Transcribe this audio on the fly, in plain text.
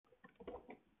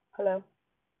Hello?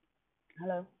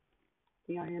 Hello?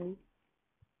 Can y'all hear me?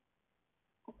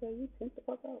 Okay, you think the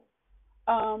fuck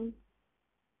out. Um,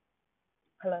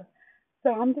 hello.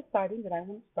 So I'm deciding that I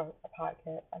want to start a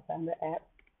podcast. I found an app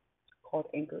called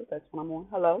Anchor. That's what I'm on.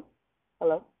 Hello?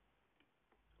 Hello?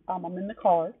 I'm in the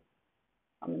car.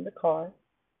 I'm in the car.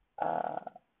 Uh,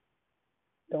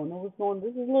 don't know what's going on.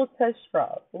 This is a little test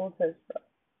drive. A little test drive.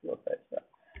 A little test drive.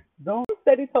 Don't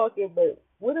steady talking, but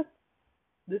what if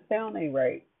the sound ain't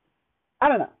right? I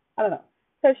don't know. I don't know.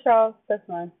 Test drive. Test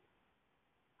run.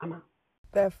 I'm out.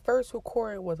 That first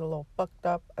recording was a little fucked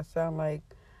up. I sound like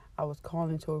I was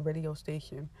calling to a radio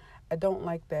station. I don't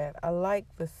like that. I like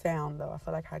the sound though. I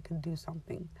feel like I can do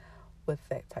something with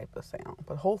that type of sound.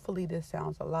 But hopefully this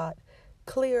sounds a lot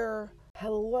clearer.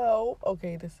 Hello.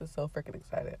 Okay, this is so freaking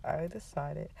excited. I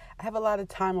decided I have a lot of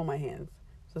time on my hands.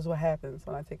 This is what happens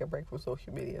when I take a break from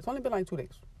social media. It's only been like 2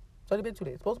 days. It's only been 2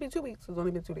 days. It's supposed to be 2 weeks. It's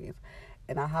only been 2 days.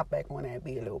 And I hop back on that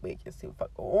beat a little bit just to see what the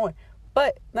fuck go on.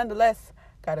 But nonetheless,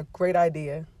 got a great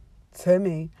idea to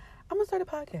me. I'm going to start a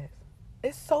podcast.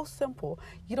 It's so simple.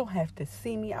 You don't have to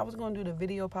see me. I was going to do the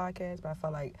video podcast, but I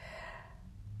felt like,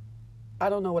 I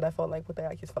don't know what I felt like with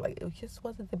that. I just felt like it just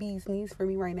wasn't the bee's knees for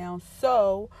me right now.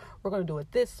 So we're going to do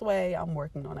it this way. I'm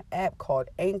working on an app called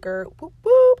Anchor. Boop,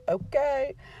 boop.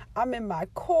 Okay. I'm in my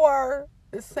car.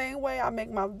 The same way I make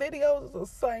my videos is the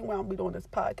same way I'll be doing this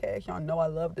podcast. Y'all know I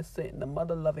love to sit in the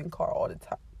mother-loving car all the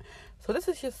time. So this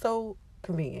is just so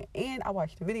convenient. And I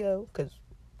watched the video because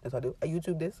that's what I do. I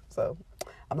YouTube this. So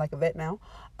I'm like a vet now.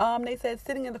 They said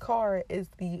sitting in the car is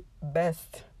the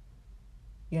best,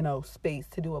 space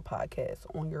to do a podcast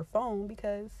on your phone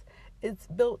because it's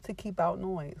built to keep out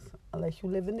noise. Unless you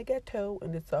live in the ghetto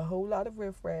and it's a whole lot of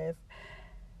riffraff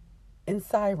and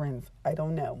sirens. I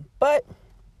don't know. But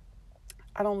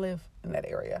I don't live in that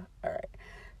area. All right.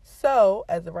 So,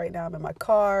 as of right now, I'm in my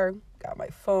car, got my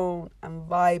phone, I'm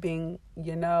vibing,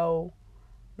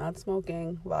 not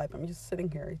smoking, vibing. I'm just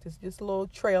sitting here. Just a little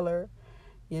trailer,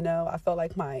 I felt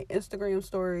like my Instagram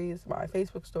stories, my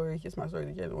Facebook stories, just my stories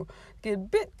in general, get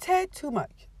a tad too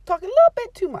much. Talking a little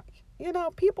bit too much.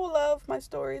 People love my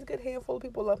stories. Good handful of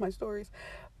people love my stories.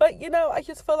 But, I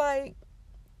just feel like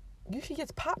you should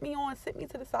just pop me on, sit me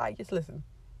to the side, just listen.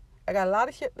 I got a lot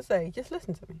of shit to say. Just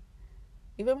listen to me.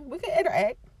 You feel me? We can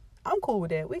interact. I'm cool with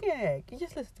that. We can interact. You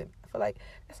just listen to me. I feel like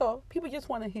that's all. People just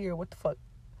want to hear what's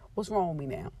wrong with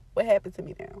me now. What happened to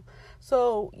me now?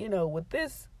 So, with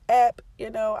this app,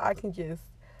 I can just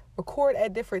record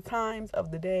at different times of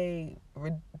the day,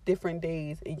 different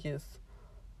days, and just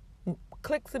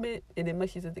click submit, and then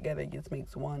mushes it together and just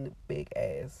makes one big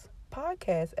ass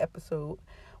podcast episode.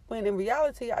 When in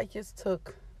reality, I just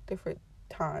took different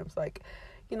times. Like,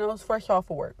 it's fresh off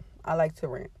of work. I like to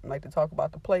rant. I like to talk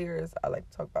about the players. I like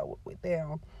to talk about what went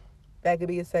down. That could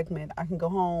be a segment. I can go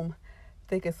home,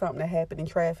 think of something that happened in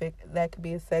traffic. That could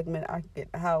be a segment. I can get in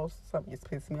the house. Something just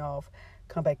pissed me off.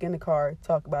 Come back in the car,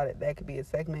 talk about it. That could be a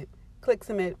segment. Click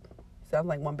submit. Sounds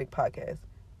like one big podcast.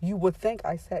 You would think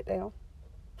I sat down.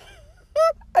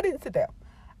 I didn't sit down.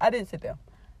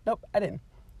 Nope, I didn't.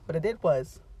 What I did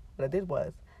was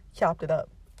chopped it up.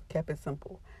 Kept it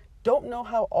simple. Don't know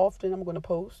how often I'm going to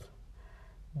post.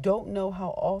 Don't know how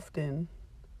often.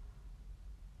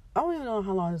 I don't even know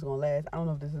how long it's going to last. I don't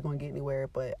know if this is going to get anywhere,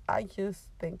 but I just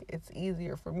think it's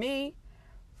easier for me,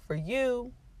 for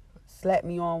you. Slap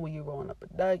me on when you're rolling up a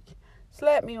Dutch.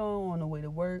 Slap me on the way to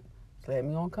work. Slap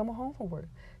me on coming home from work.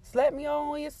 Slap me on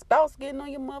when your spouse getting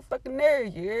on your motherfucking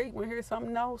nerves. You want to hear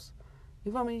something else?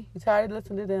 You feel me? You tired of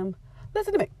listening to them?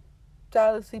 Listen to me.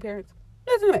 Tired of listening to parents?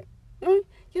 Listen to me. You know what I mean?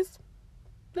 Just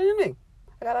listen to me.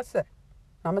 I got to say.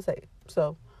 I'm going to say it.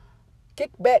 So,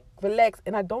 kick back, relax,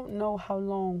 and I don't know how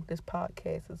long this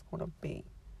podcast is going to be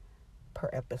per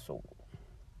episode.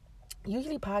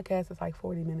 Usually podcast is like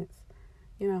 40 minutes,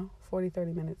 40,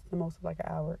 30 minutes. The most is like an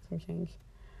hour, some change.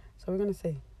 So we're going to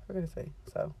see.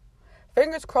 So,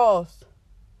 fingers crossed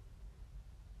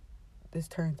this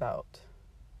turns out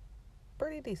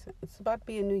pretty decent. It's about to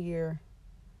be a new year.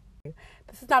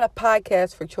 This is not a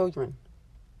podcast for children,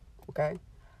 okay?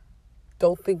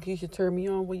 Don't think you should turn me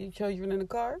on with your children in the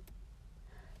car.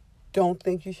 Don't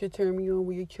think you should turn me on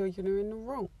when your children are in the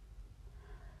room.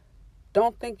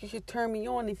 Don't think you should turn me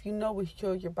on if you know which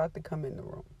children are about to come in the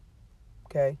room.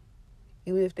 Okay?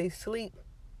 Even if they sleep,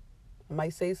 I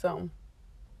might say something.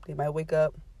 They might wake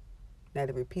up. Now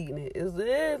they're repeating it. It's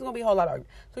going to be a whole lot of argument.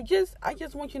 So I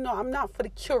just want you to know I'm not for the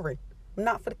children. I'm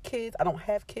not for the kids. I don't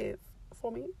have kids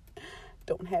for me.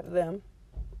 Don't have them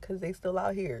because they still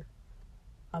out here.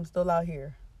 I'm still out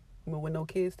here. When no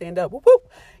kids, stand up. Whoop,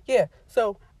 whoop. Yeah,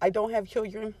 so I don't have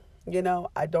children. I'm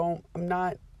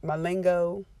not, my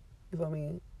lingo, you feel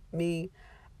me? Me,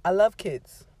 I love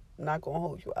kids. I'm not gonna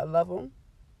hold you. I love them.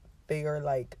 They are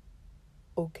like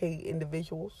okay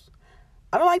individuals.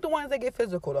 I don't like the ones that get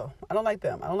physical though. I don't like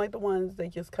them. I don't like the ones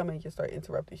that just come and just start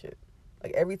interrupting shit.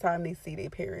 Like every time they see their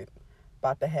parent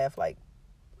about to have like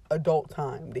adult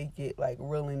time, they get like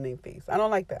real in their face. I don't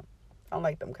like them. I don't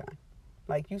like them kind.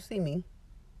 Like you see me,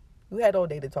 you had all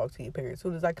day to talk to your parents. As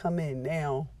soon as I come in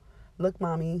now, look,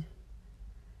 mommy,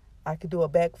 I could do a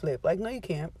backflip. Like no, you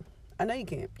can't. I know you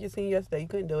can't. You seen yesterday, you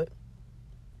couldn't do it.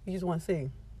 You just want to see.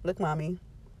 Look, mommy,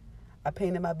 I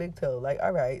painted my big toe. Like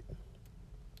all right,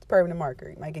 it's permanent marker.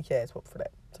 You might get your ass whooped for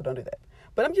that. So don't do that.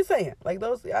 But I'm just saying, like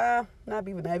those, not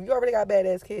even that. If you already got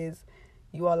badass kids,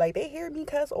 you all like, they hear me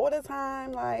cuss all the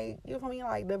time. Like, you know what I mean?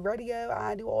 Like the radio,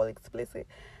 I do all explicit.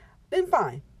 Then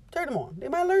fine. Turn them on. They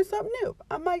might learn something new.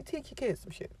 I might teach your kids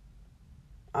some shit.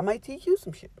 I might teach you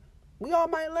some shit. We all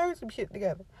might learn some shit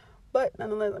together. But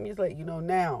nonetheless, let me just let you know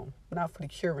now, I'm not for the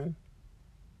children.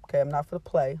 Okay, I'm not for the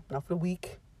play. I'm not for the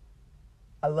weak.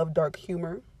 I love dark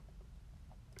humor.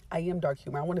 I am dark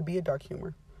humor. I want to be a dark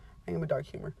humor. I am a dark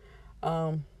humor.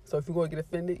 So if you're going to get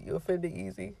offended, you're offended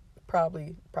easy.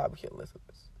 Probably shouldn't listen to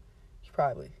this. You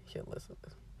probably shouldn't listen to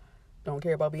this. Don't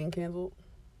care about being canceled.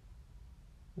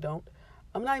 Don't.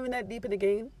 I'm not even that deep in the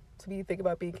game to be thinking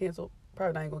about being canceled.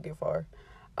 Probably not even going to get far.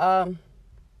 I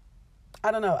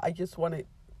don't know. I just wanted,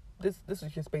 this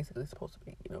is just basically supposed to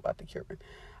be, about the children.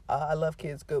 I love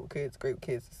kids, good kids, great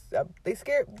kids. They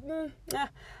scared,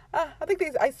 I think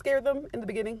I scared them in the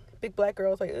beginning. Big black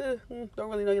girls, like, don't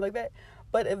really know you like that.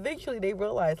 But eventually they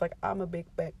realize, like, I'm a big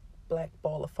black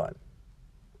ball of fun.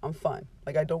 I'm fun.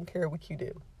 Like, I don't care what you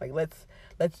do. Like, let's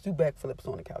do backflips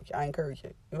on the couch. I encourage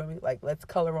it. You know what I mean? Like, let's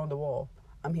color on the wall.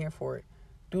 I'm here for it.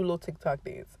 Do a little TikTok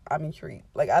dance. I'm intrigued.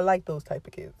 Like, I like those type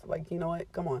of kids. Like, you know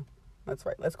what? Come on. That's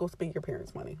right. Let's go spend your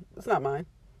parents' money. It's not mine.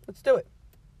 Let's do it.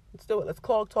 Let's do it. Let's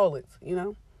clog toilets,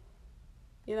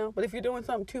 But if you're doing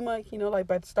something too much, like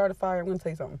by the start of fire, I'm going to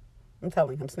say something. I'm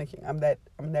snitching. I'm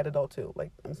that adult too.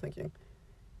 Like, I'm snitching.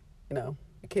 Your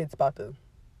kid's about to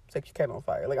set your cat on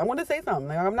fire. Like, I want to say something.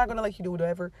 Like, I'm not going to let you do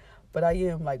whatever, but I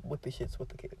am, like, with the shits with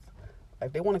the kids. Like,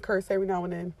 if they want to curse every now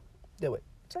and then, do it.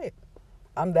 Say it.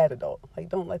 I'm that adult. Like,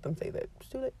 don't let them say that.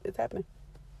 Just do it. It's happening.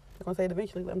 They're going to say it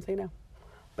eventually. Let them say it now.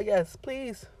 But yes,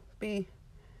 please be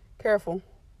careful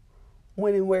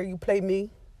when and where you play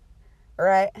me. All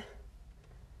right?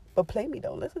 But play me,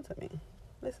 though. Listen to me.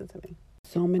 Listen to me.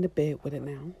 So I'm in the bed with it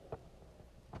now.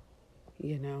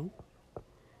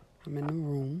 I'm in the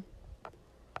room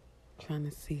trying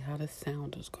to see how the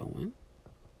sound is going.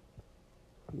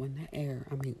 When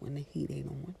the heat ain't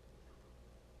on.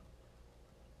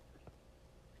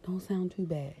 Don't sound too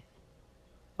bad.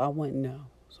 I want to know.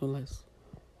 So let's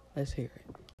hear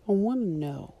it. I want to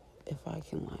know if I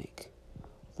can, like,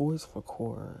 voice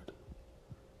record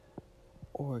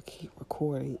or keep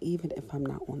recording even if I'm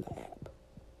not on the app.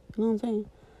 You know what I'm saying?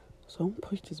 So I'm gonna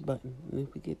push this button, and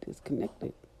if we get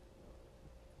disconnected,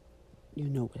 you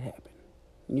know what happened.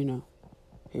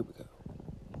 Here we go.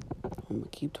 I'm gonna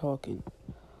keep talking.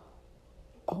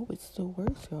 Oh, it still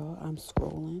works, y'all. I'm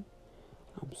scrolling.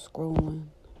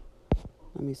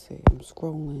 Let me see. I'm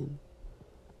scrolling.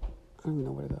 I don't even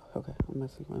know where to go. Okay, I'm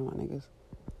messing with my niggas.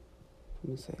 Let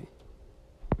me see.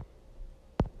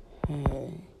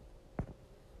 Hey.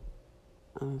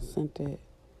 I sent it.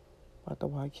 About to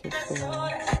watch your story.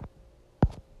 I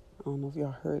don't know if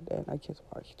y'all heard that. I just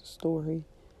watched the story.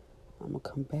 I'm going to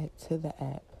come back to the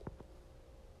app.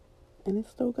 And it's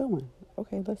still going.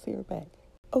 Okay, let's hear it back.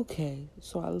 Okay,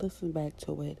 so I listened back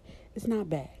to it. It's not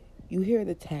bad. You hear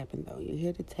the tapping, though. You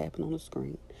hear the tapping on the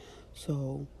screen.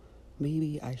 So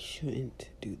maybe I shouldn't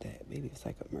do that. Maybe it's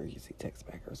like emergency text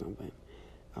back or something.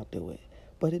 I'll do it.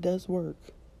 But it does work.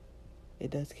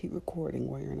 It does keep recording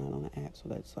while you're not on the app. So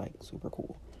that's like super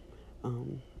cool.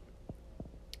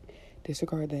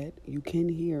 Disregard that. You can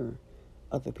hear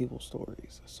other people's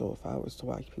stories. So if I was to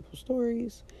watch people's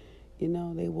stories, you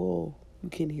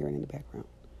can hear it in the background.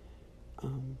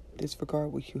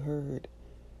 Disregard what you heard.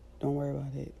 Don't worry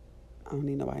about it. I don't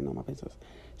need nobody to know my business.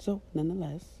 So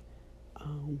nonetheless,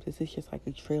 this is just like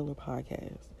a trailer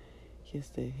podcast.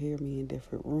 Just to hear me in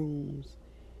different rooms.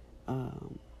 I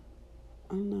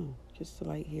don't know. Just to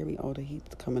like hear me. All the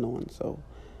heat's coming on. So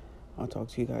I'll talk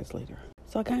to you guys later.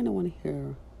 So I kind of want to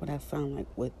hear what I sound like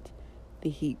with the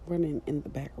heat running in the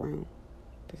background.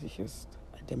 This is just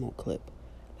a demo clip.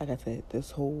 Like I said,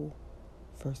 this whole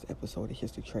first episode is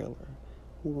just a trailer.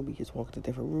 We're going to be just walking to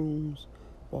different rooms,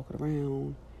 walking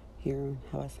around, hearing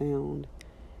how I sound,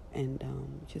 and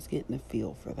just getting a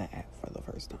feel for the app for the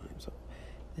first time. So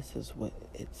this is what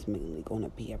it's mainly going to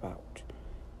be about.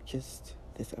 Just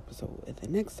this episode. And the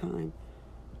next time,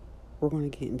 we're going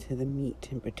to get into the meat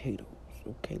and potatoes.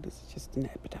 Okay, this is just an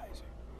appetizer.